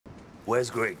Where's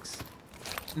Griggs?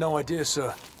 No idea,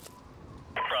 sir.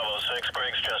 Bravo 6,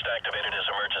 Griggs just activated his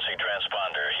emergency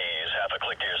transponder. He's half a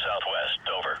click to your southwest.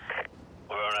 Over.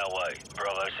 We're on our way.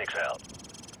 Bravo 6 out.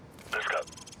 Let's go.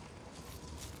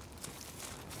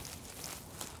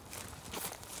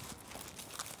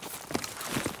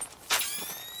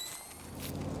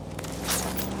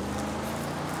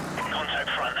 Contact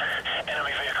front.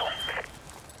 Enemy vehicle.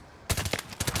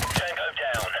 Tango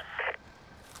down.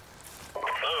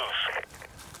 Move.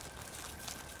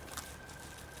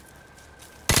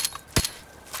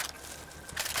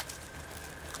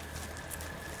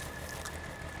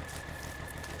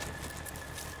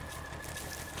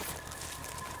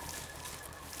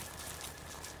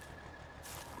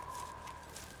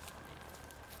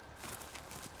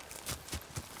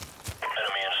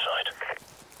 Enemy in sight.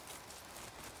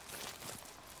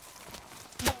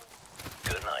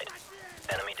 Good night.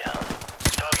 Enemy down.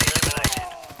 Target eliminated.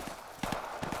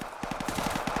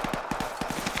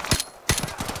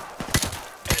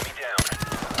 Enemy down.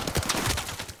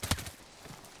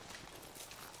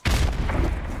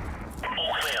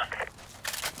 All clear.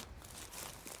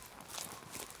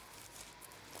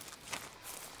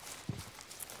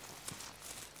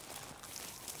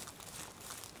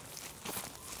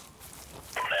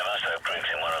 They must have Griggs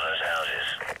in one of those houses.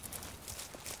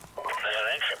 There's an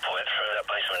entry point through that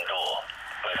basement door.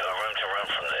 We've got room to run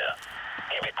from there.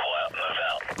 Keep it quiet, move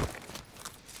out.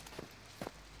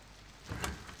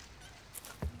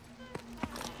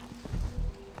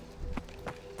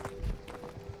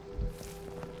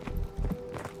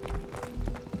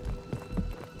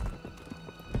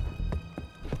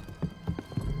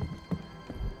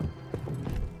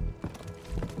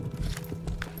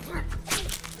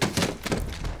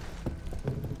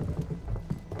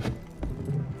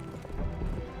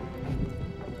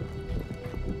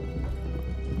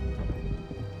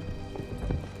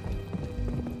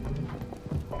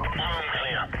 Room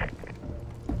clear.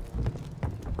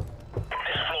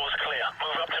 This floor's clear.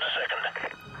 Move up to the second.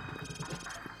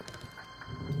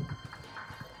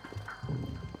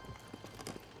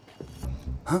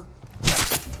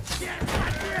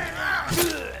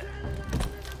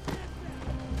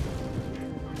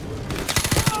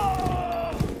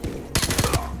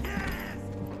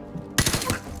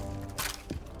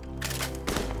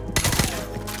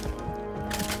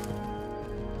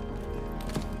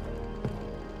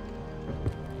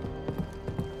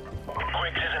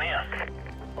 Griggs isn't here.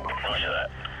 Roger that.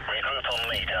 Regroup on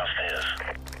me downstairs.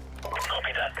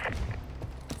 Copy that.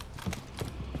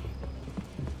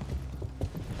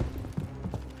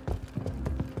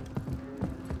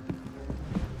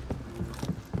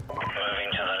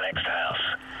 Moving to the next house.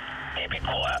 Keep it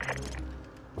quiet.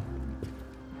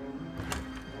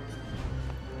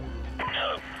 So,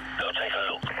 go take a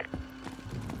look.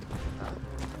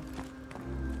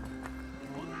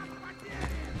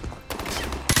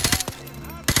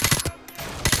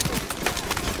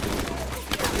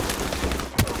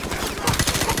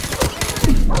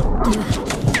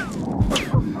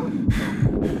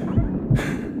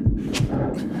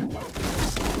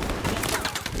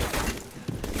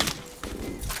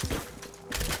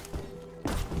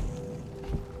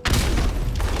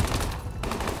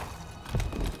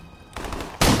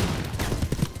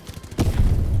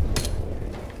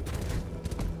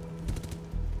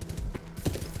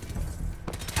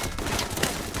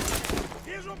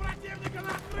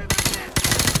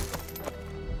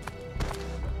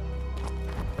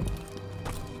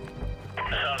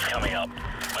 The sun's coming up.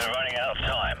 We're running out of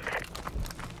time.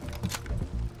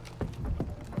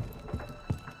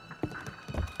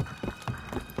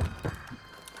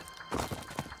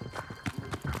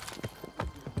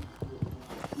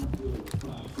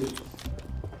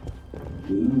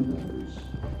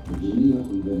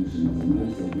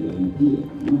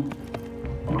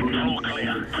 Floor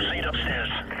clear. Proceed upstairs.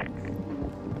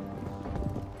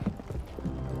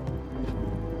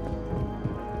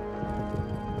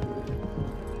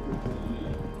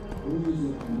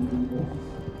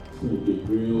 It's gonna get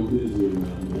real busy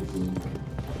around here soon.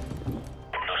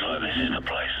 Looks like this is the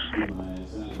place. Get my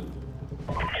ass out of here.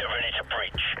 Get ready to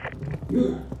breach.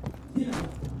 Good. Yeah.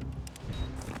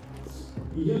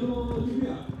 Я думал,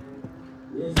 тебя.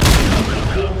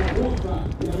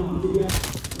 Я думал, тебя.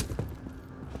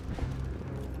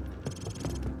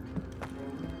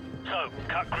 So,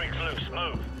 cut Griggs loose.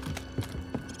 Move.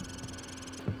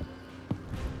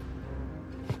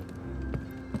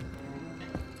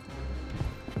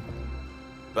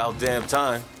 About damn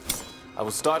time. I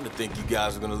was starting to think you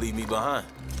guys were gonna leave me behind.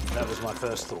 That was my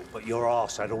first thought, but your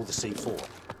ass had all the C4.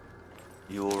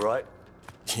 You all right?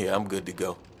 Yeah, I'm good to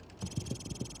go.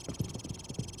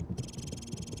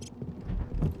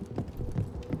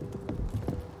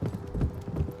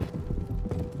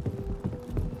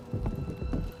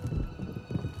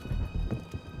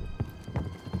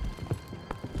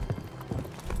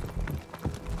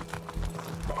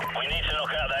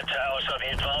 knock out that tower so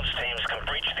the advanced teams can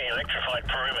breach the electrified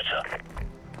perimeter.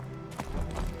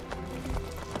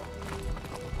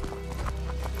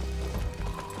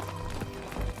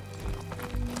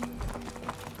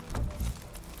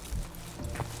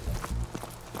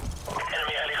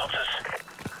 Enemy helicopters.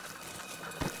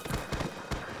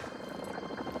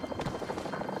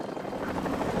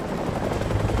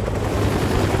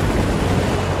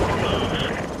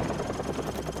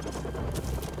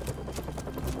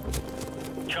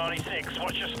 Charlie 6,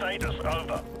 what's your status?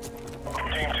 Over.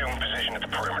 Team 2 in position at the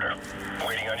perimeter.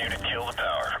 Waiting on you to kill the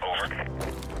tower. Over.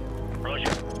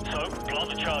 Roger. So, plant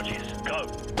the charges. Go.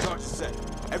 Charge is set.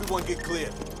 Everyone get clear.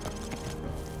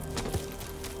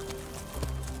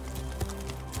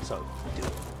 So, you do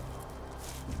it.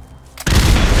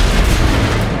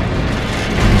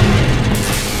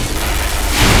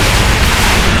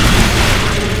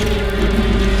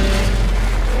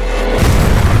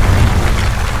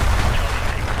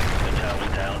 The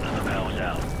tower's down and the power's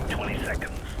out. 20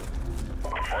 seconds.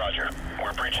 Roger.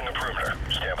 We're breaching the perimeter.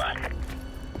 Stand by.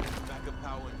 Backup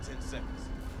power in 10 seconds.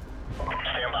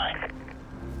 Stand by.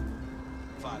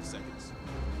 5 seconds.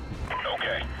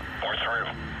 Okay. We're through.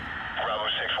 Bravo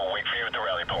 6 will wait for you at the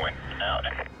rally point. Out.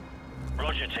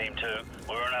 Roger, Team 2.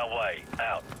 We're on our way.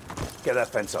 Out. Get that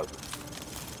fence open.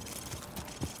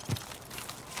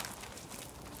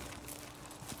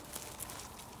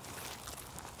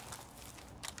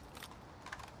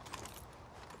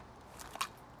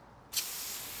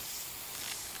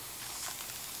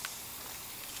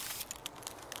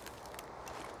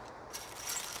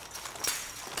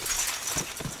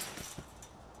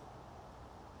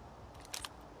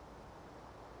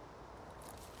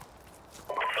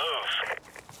 Move.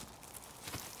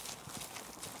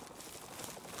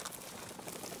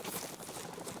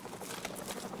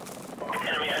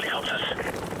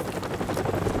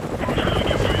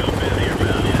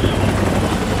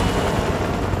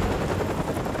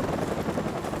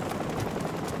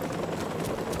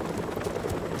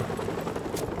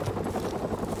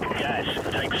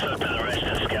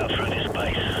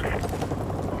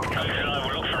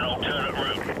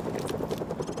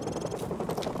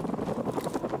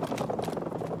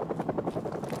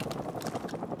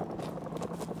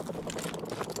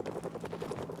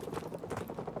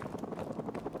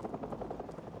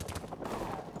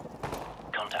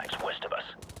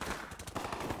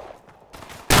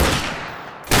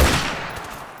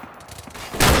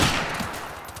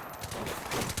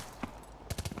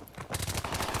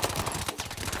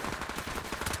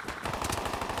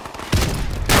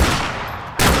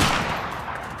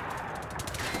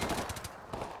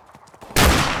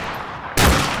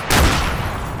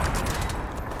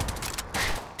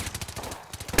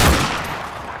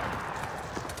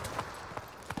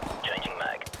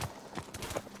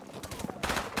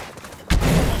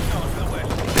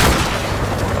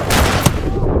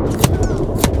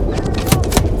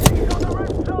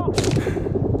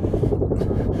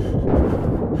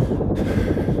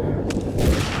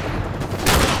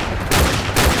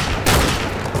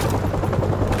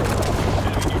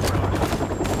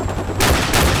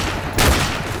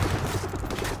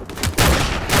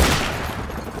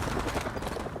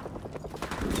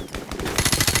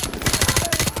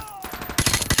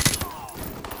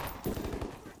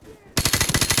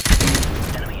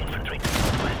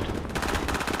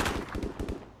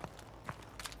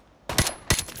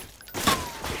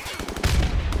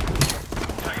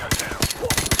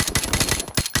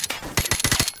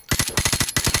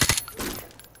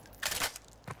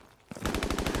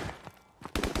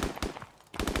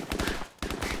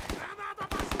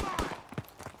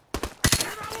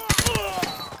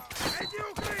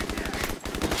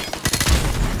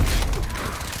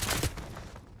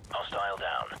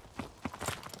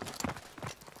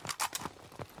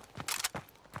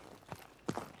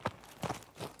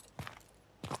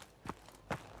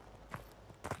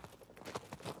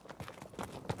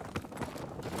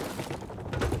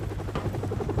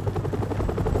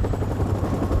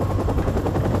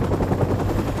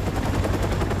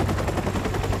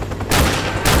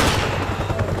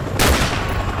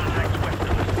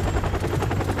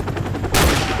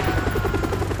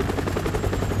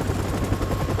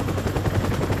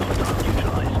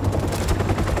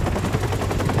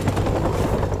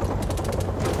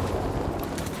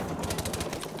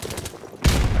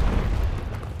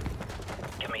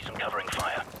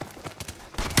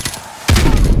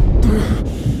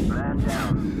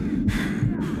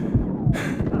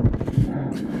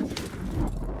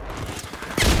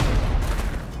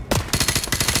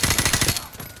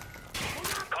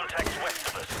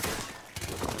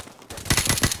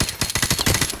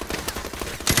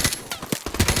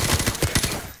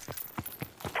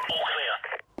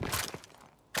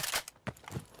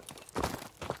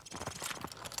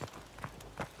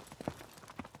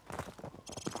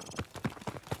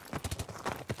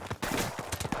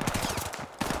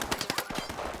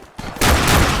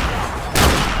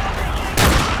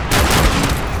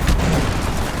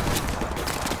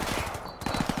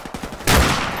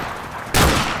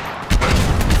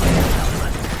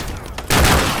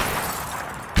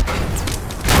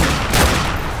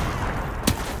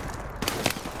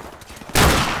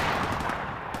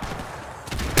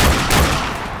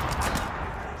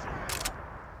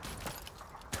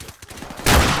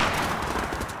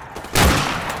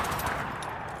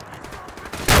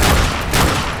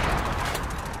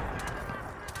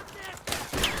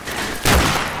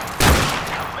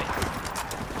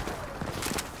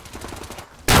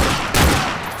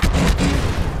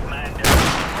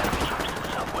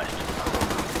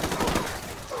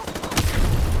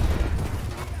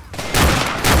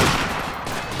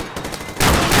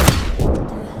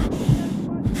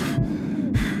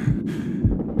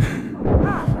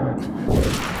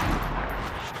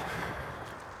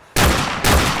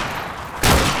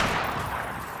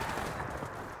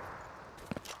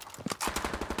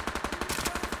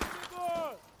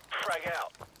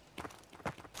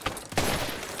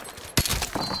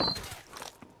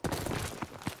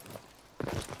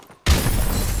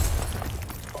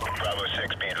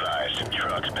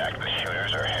 contact. The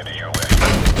shooters are headed your way.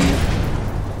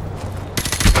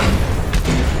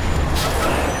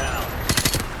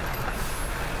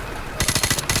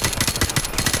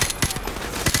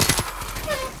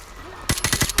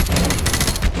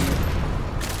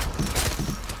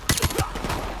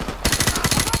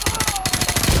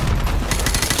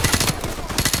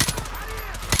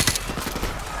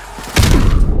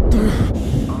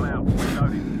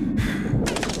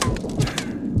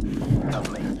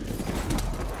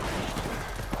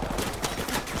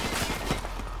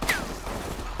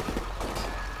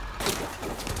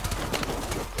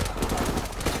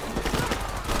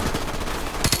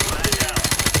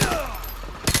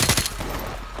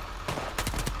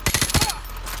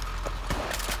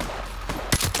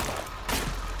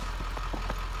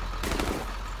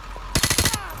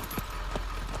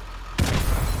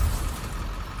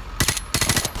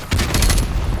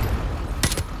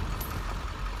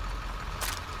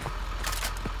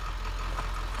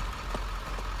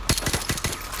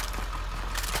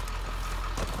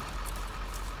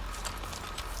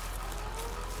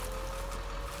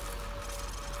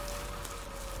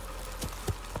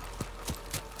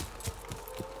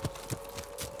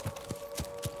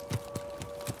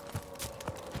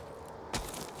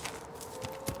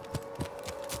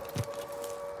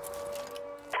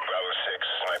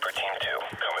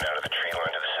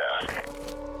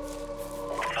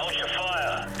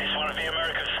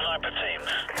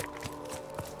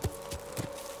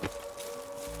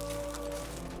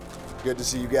 Good to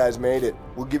see you guys made it.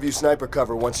 We'll give you sniper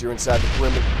cover once you're inside the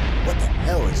perimeter. What the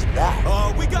hell is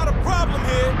that? We got a problem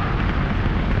here.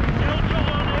 Delta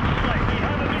 1 X-ray, we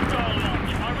have a missile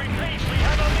launch. I repeat, we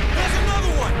have a missile. There's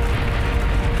another one.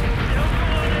 Delta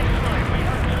 1 X-ray, we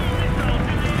have 2 missiles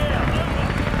in the air. Over.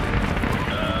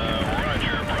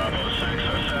 Roger, Bravo 6.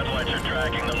 Our satellites are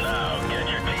tracking them now. Get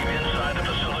your team inside the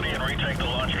facility and retake the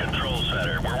launch control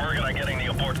center. We're working on getting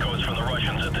the abort codes from the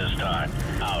Russians at this time.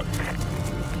 Out.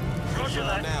 Roger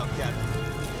that. Now, Captain.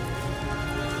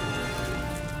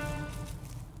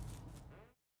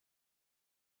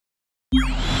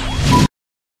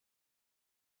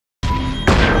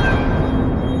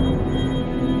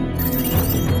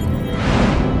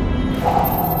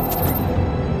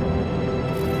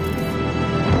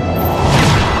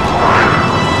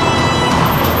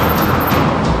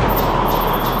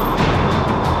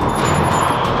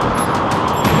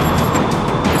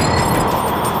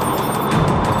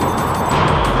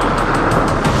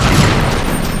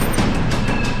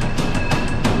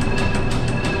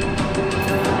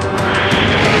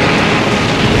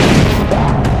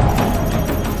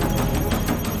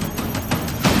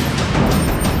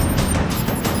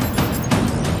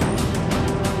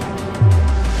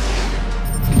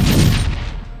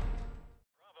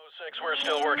 We're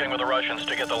still working with the Russians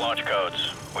to get the launch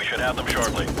codes. We should have them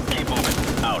shortly. Keep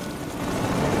moving. Out.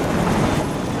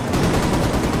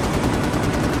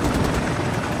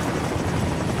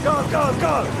 Go, go,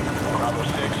 go! Bravo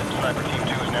 6, Sniper Team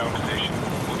 2 is now in position.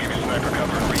 We'll give you sniper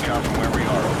cover and recon from where we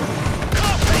are.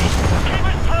 Copy! Keep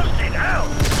us posted! Out!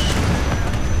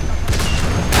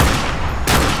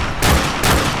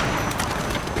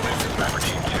 This is Sniper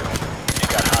Team 2. You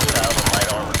got hostiles and light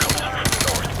armor coming to you from the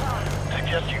north.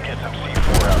 Suggest you get some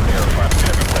C4 out there and find some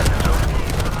heavy weapons over.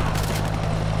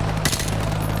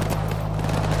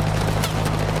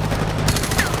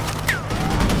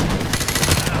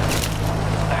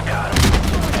 I got him.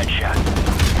 Headshot.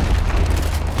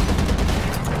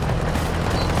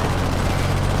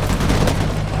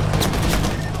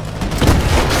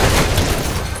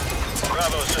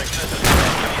 Bravo 6, this is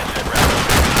Command to the inset round.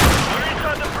 We're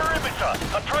inside the perimeter.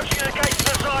 Approaching the gates of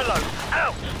the silos.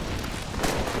 Out!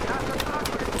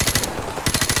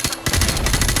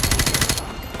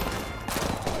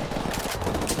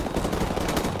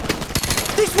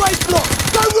 This way's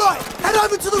blocked! Go right! Head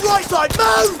over to the right side!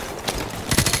 Move!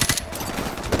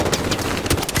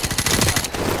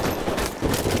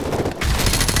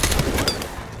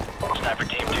 Sniper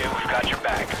Team 2, we've got your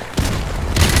back.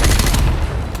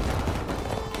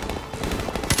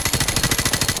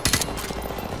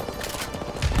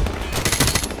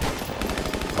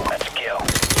 Let's kill.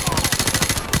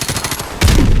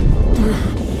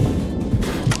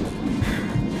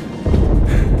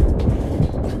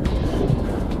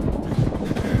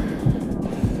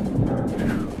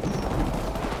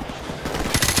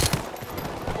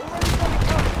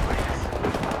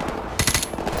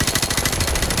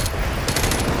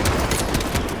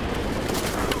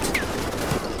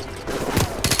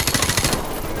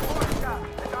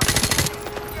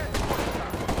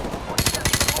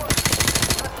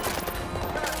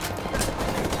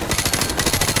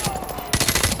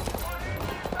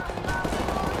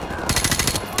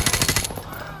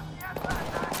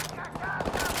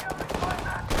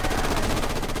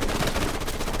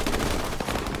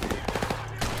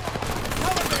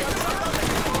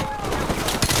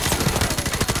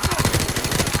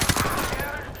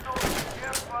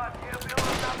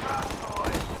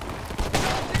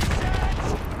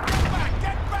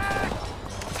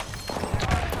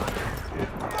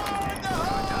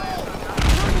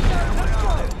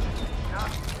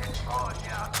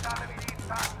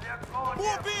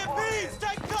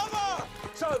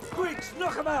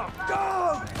 them out!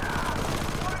 Go!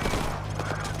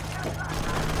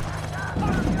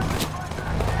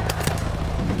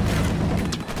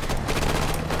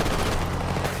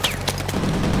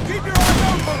 Keep your eyes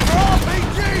open for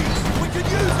RPGs! We can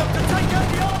use them to take out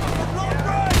the armor from long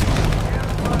range!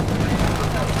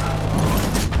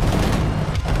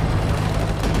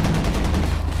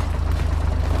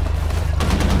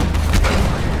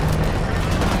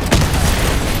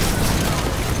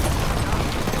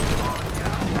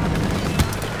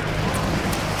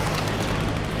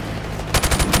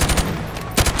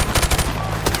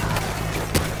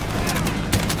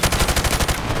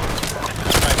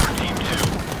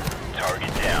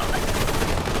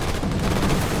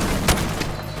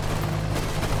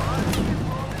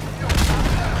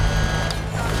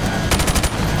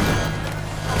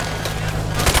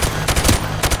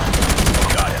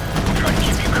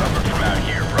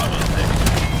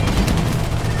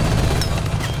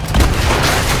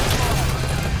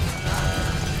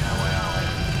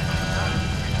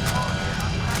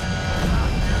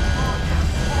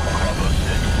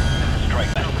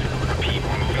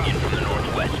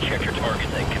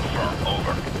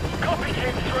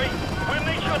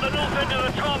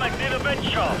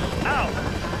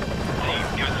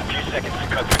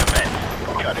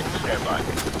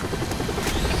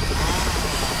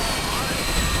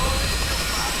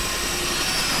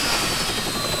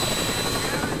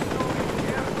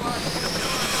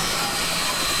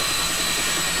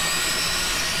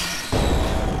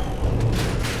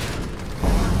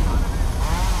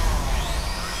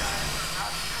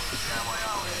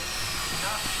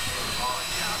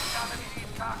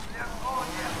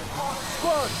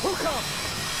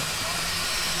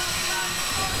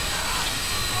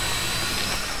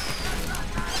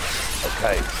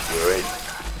 Okay, we're in.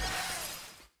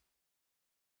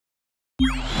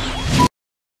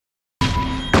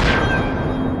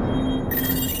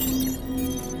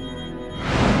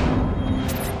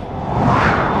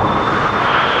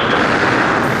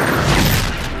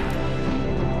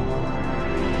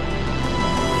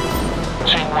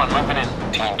 Team 1 moving in.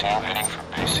 Team 2 heading for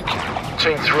base security.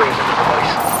 Team 3 is in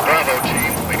place. Bravo,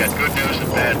 team. We got good news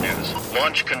and bad news.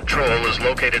 Launch control is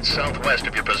located southwest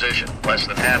of your position, less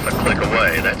than half a click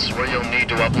away. That's where you'll need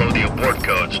to upload the abort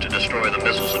codes to destroy the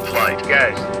missiles in flight.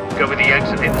 Guys, cover the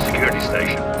exit in the security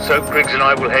station. Soap Griggs and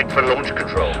I will head for launch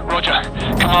control. Roger.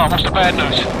 Come on, what's the bad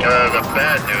news? The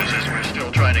bad news is we're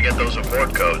still trying to get those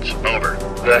abort codes. Over.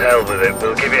 The hell with it.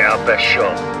 We'll give it our best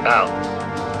shot. Out.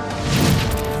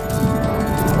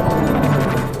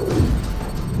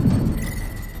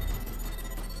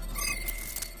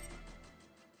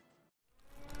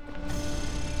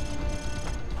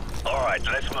 Alright,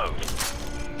 let's move.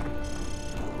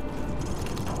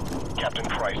 Captain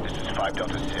Price, this is 5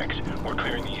 Delta 6. We're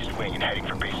clearing the east wing and heading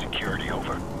for base security,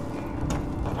 over.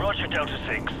 Roger, Delta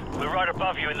 6. We're right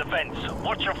above you in the vents.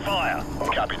 Watch your fire.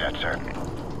 Copy that, sir.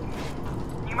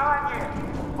 Внимание!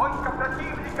 Войска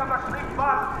противника вошли в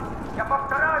базу! Я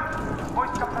повторяю,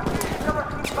 войска противника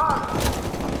вошли в базу!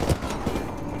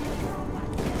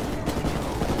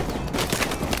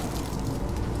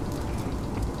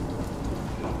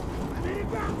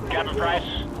 Captain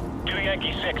Price, New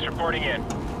Yankee 6 reporting in.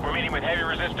 We're meeting with heavy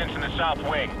resistance in the south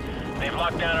wing. They've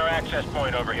locked down our access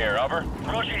point over here, over.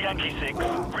 Roger, Yankee 6.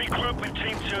 Regroup with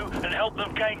Team 2 and help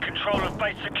them gain control of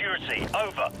base security.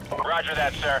 Over. Roger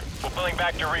that, sir. We're pulling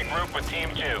back to regroup with Team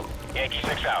 2. Yankee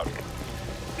 6 out.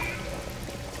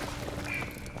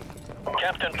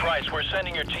 Captain Price, we're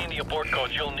sending your team the abort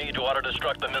codes you'll need to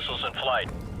auto-destruct the missiles in flight.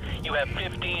 You have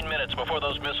 15 minutes before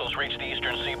those missiles reach the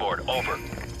eastern seaboard. Over.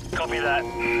 Copy that.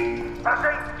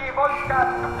 Вражеские войска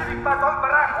вступили в базон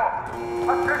Барахо!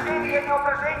 Отражение,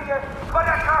 неотражение,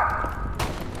 врага!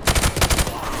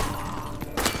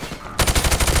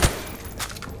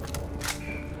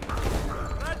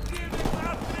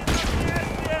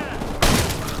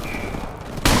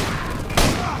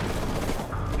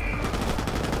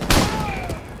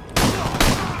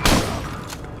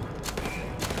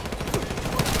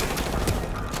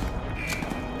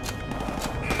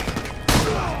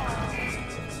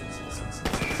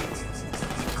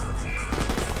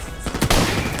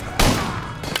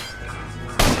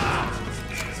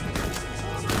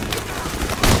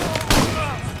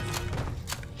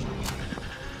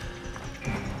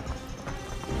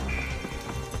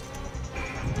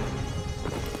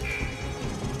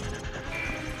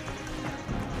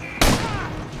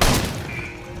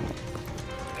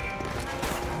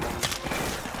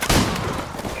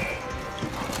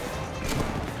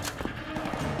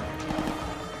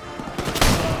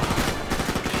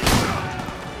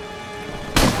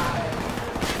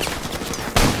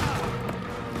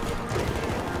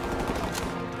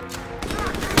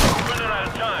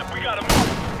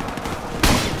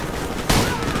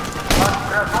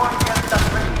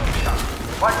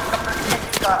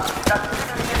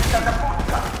 двигатель есть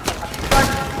катапульта.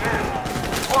 Отстань, есть.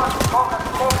 Вот, сколько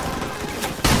слов.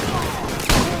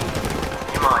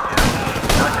 Внимание.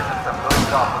 Начат основной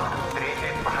запуск. С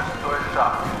 3-й по 6-й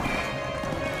шаг.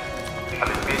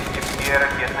 Обеспечьте все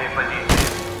ракетные позиции.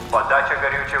 Подача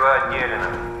горючего отделена.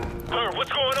 Blur,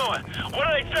 what's going on? What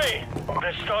do they say?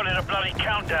 They're starting a bloody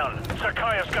countdown.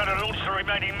 Sakaya's got to launch the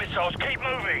remaining missiles. Keep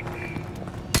moving.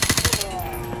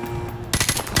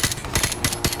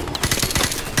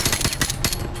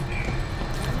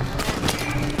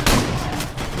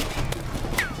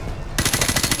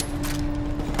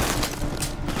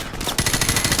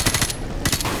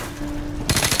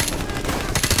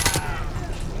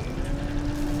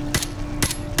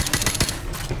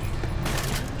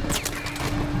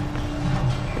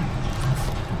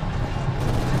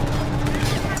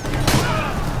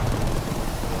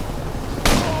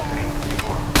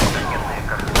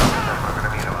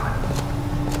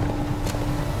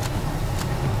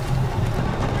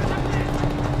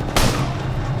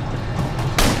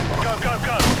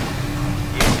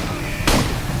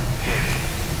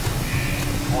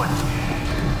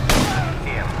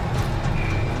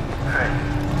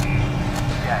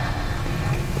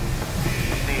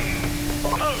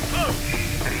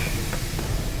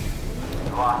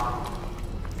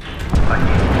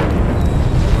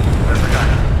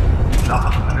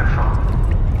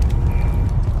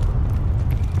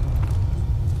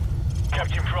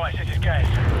 Captain Price, this is Gaz.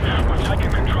 We've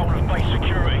taken control of base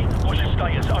security. What's your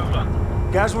status? Over.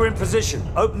 Gaz, we're in position.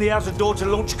 Open the outer door to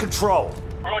launch control.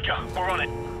 Roger, we're on it.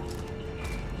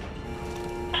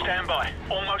 Stand by.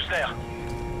 Almost there.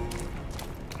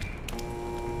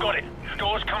 Got it.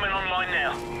 Doors coming online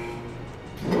now.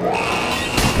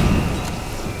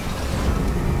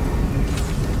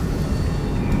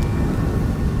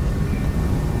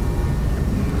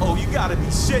 Oh, you gotta be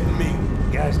shitting me.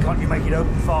 Gaz, can't you make it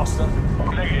open faster?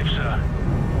 Negative, sir.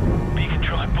 But you can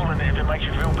try pulling it if it makes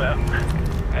you feel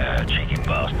better. Cheeky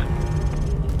bastard.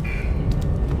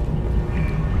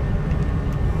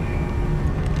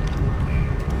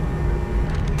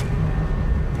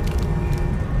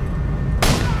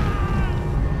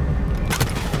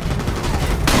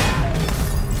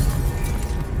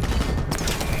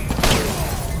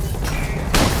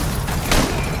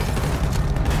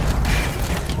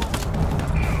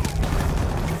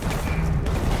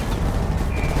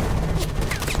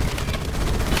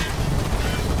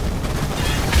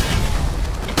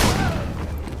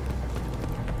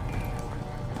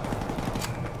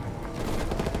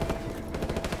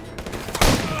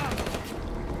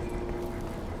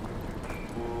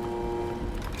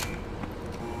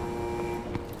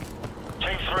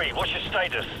 What's your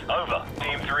status? Over.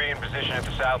 Team 3 in position at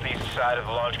the southeast side of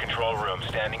the launch control room.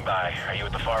 Standing by. Are you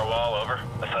at the far wall? Over.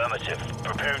 Affirmative.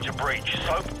 Preparing to breach.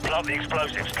 Soap, plant the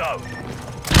explosives. Go.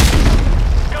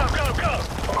 Go, go, go!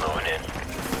 Going in.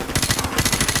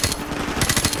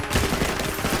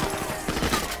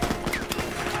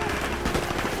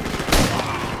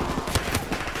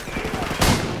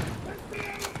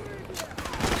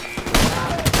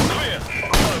 Clear.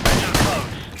 Go, mission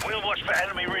close. We'll watch for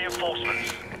enemy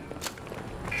reinforcements.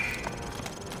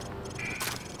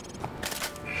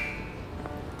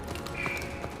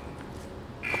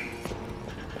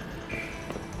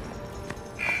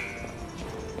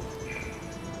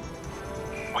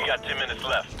 We got 2 minutes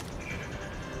left.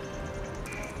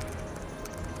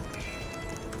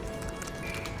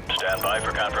 Stand by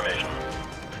for confirmation.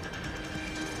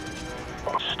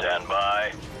 Stand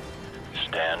by.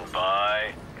 Stand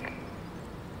by.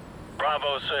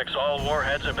 Bravo 6, all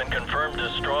warheads have been confirmed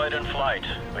destroyed in flight.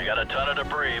 We got a ton of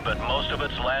debris, but most of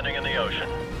it's landing in the ocean.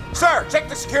 Sir, check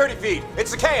the security feed.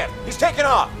 It's the can. He's taking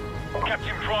off.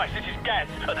 Captain Price, this is Gaz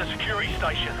at the security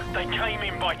station. They came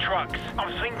in by trucks.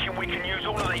 I'm thinking we can use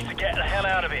all of these to get the hell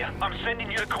out of here. I'm sending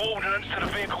you the coordinates to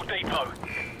the vehicle depot.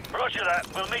 Roger that.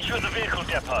 We'll meet you at the vehicle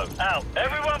depot. Out.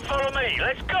 Everyone follow me.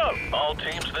 Let's go. All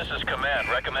teams, this is command.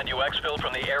 Recommend you exfil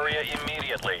from the area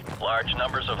immediately. Large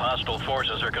numbers of hostile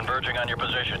forces are converging on your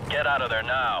position. Get out of there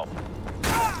now.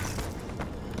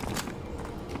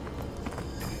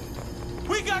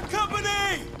 We got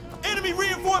company! Enemy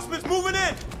reinforcements moving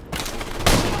in!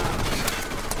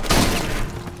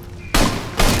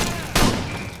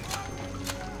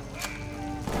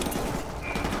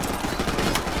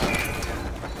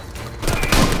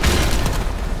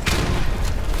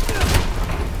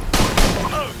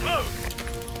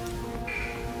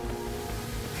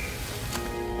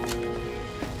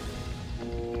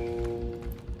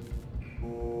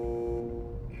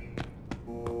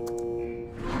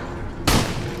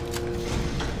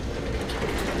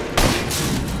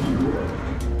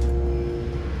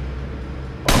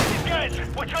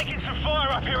 Guys, we're taking some fire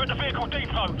up here at the vehicle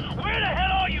depot. Where the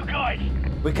hell are you guys?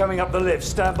 We're coming up the lift.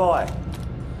 Stand by.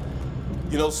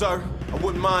 You know, sir, I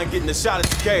wouldn't mind getting a shot at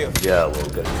the cave. Yeah, we'll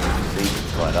get see.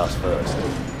 Find us first.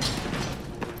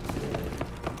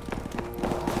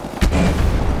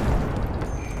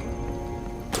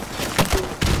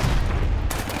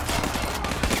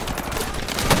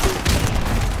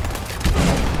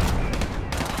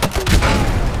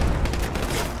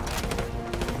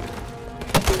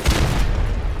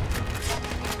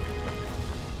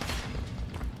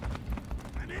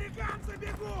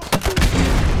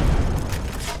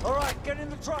 All right, get in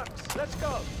the trucks. Let's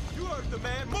go. You heard the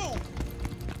man. Move!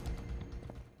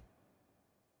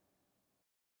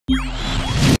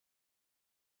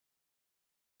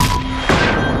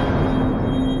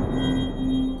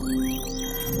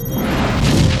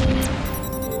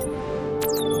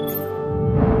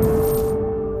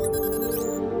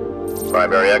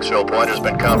 Primary exfil point has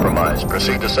been compromised.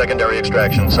 Proceed to secondary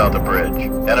extraction south of bridge.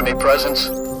 Enemy presence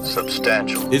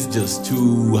substantial. It's just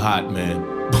too hot,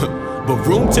 man. But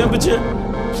room temperature?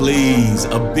 Please,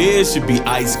 a beer should be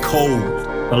ice cold.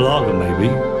 A lager, maybe,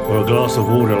 or a glass of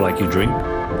water like you drink,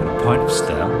 and a pint of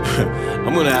stout.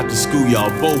 I'm gonna have to screw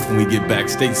y'all both when we get back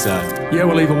stateside. Yeah,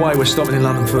 well, either way, we're stopping in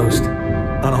London first.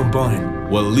 And I'm buying.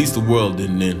 Well, at least the world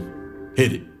didn't end.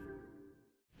 Hit it.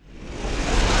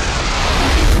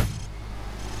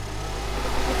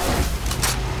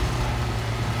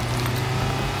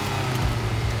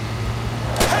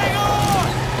 Hang on!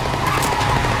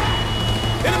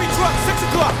 Enemy truck, 6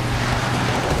 o'clock!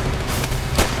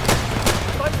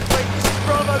 This is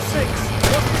Bravo 6.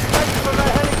 What's the status of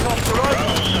that helicopter, over?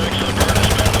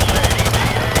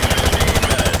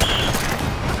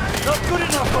 Not good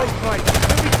enough, baseplate.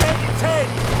 We'll be dead in 10.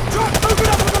 Truck moving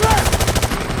up on the left!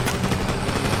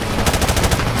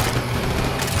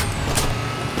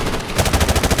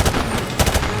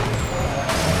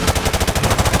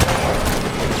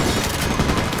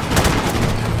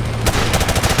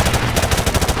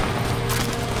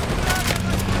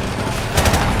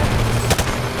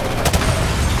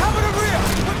 Cover the rear!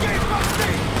 We're getting front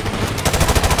seat!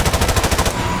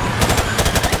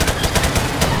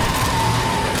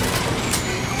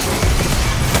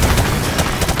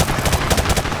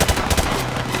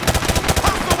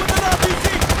 Hostile with an RPG!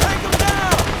 Take them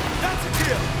down! That's a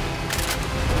kill!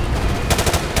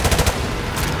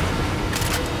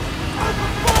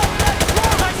 Open fire!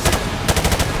 Let's roll!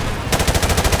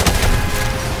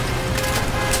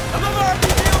 Another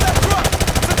RPG on that truck!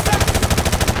 Success!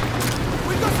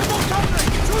 We've got some more company!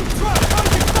 Troop truck!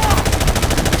 Moving fast!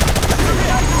 Look at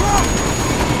that truck!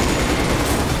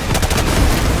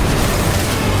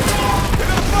 They're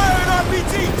gonna fire an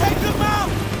RPG! Take them out!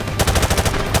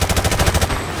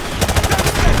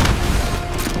 That's it!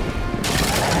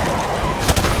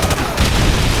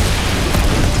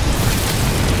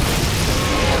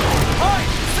 High!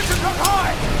 6 o'clock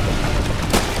high!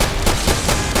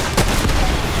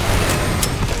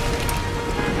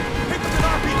 Pick up an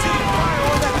RPG and fire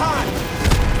on that high!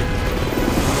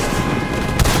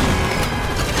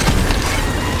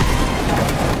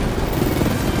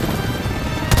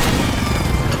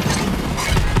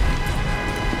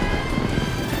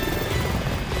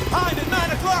 High at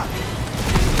 9 o'clock!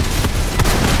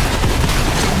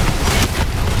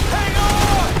 Hang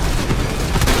on!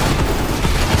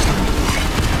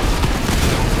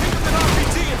 Pick up an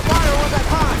RPG and fire on that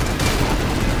high!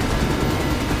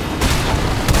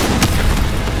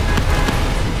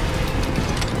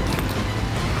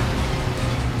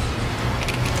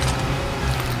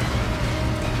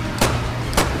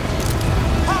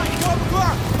 High, 12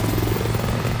 o'clock!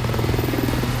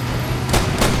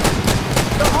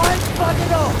 The high's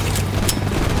fucking off.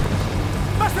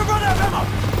 Must have run out of ammo!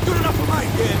 Good enough for me!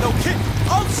 Yeah, no kidding!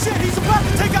 Oh shit, he's about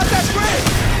to take out that bridge!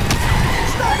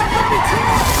 Stop that fucking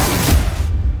truck!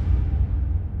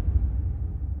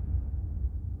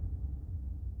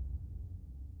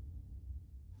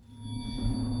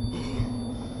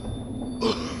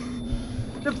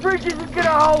 The bridge isn't gonna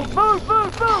hold. Move,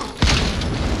 move, move.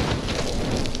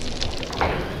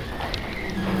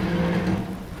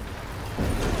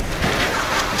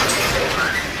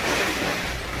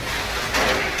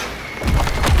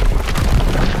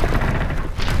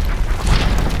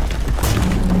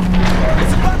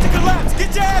 It's about to collapse!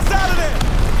 Get your ass out of there!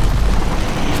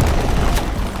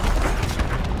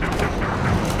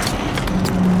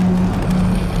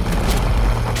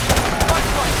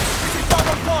 This is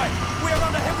 515! We are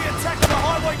under heavy attack on the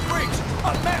highway bridge! A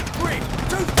map bridge!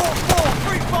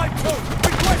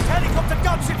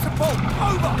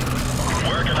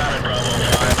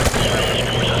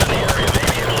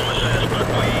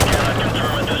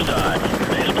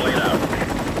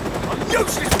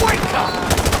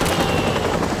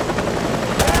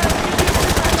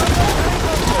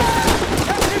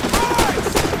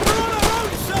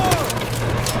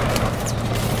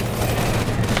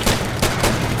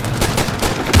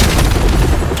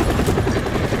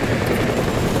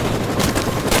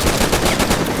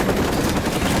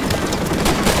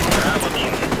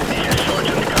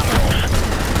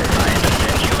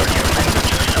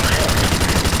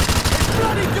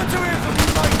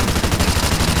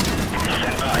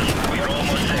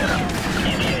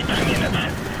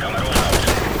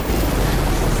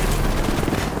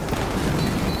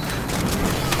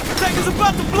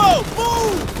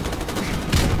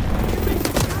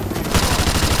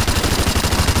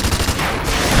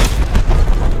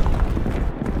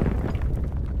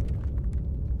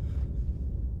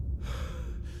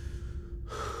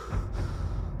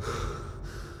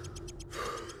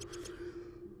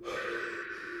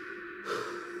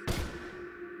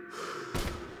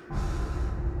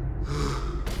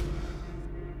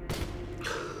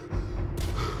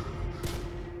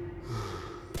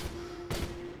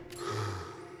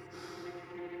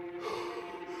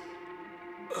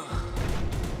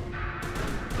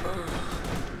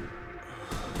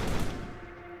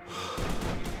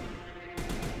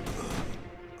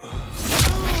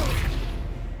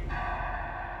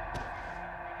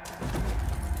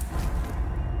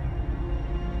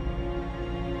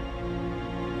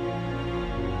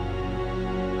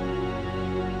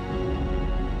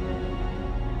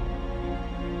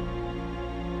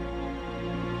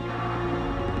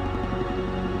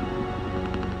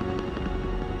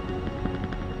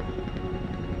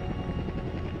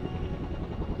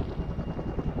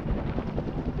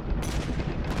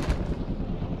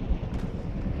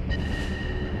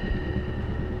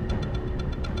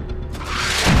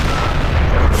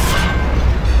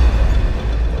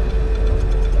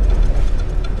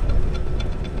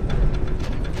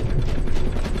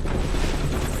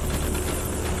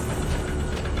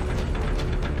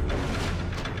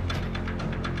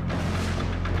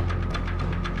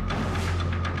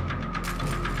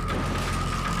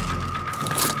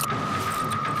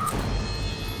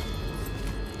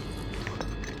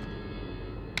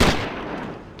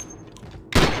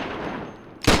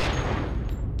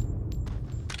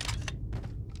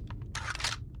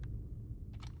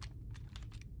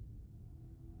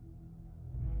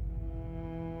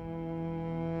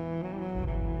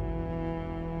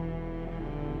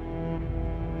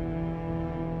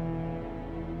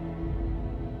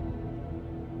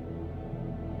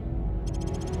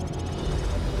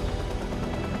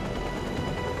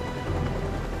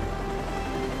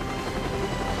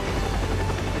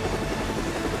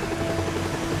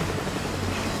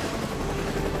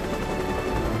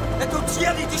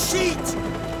 reality sheet!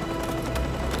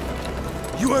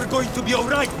 You are going to be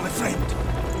alright, my friend.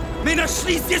 Мы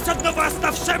нашли здесь одного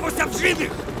оставшегося в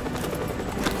живых!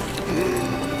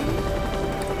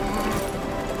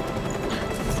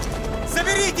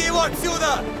 Заберите его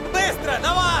отсюда! Быстро,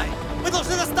 давай! Мы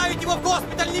должны доставить его в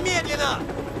госпиталь немедленно!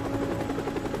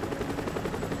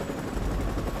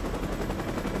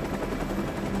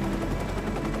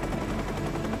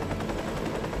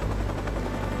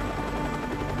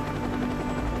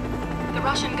 The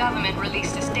Russian government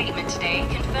released a statement today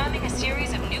confirming a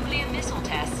series of nuclear missile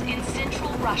tests in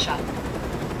central Russia.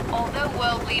 Although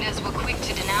world leaders were quick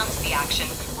to denounce the action,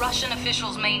 Russian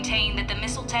officials maintain that the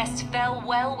missile tests fell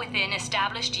well within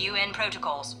established UN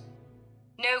protocols.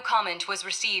 No comment was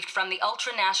received from the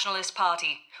ultra-nationalist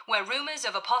party, where rumors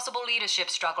of a possible leadership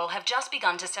struggle have just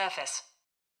begun to surface.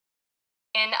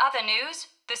 In other news,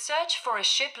 the search for a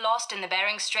ship lost in the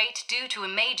Bering Strait due to a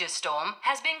major storm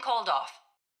has been called off.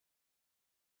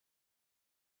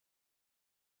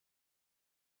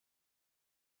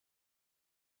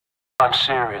 I'm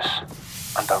serious,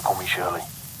 and don't call me Shirley.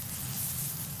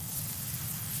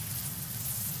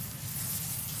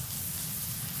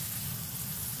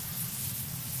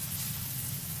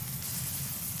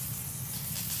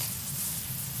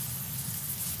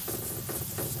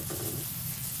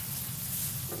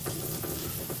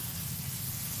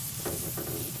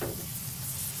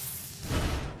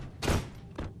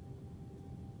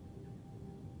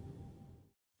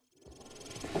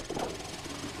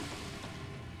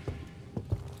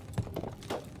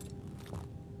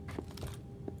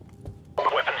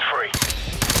 Weapons free.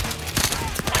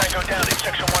 Tango down in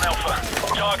Section 1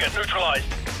 Alpha. Target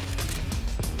neutralized.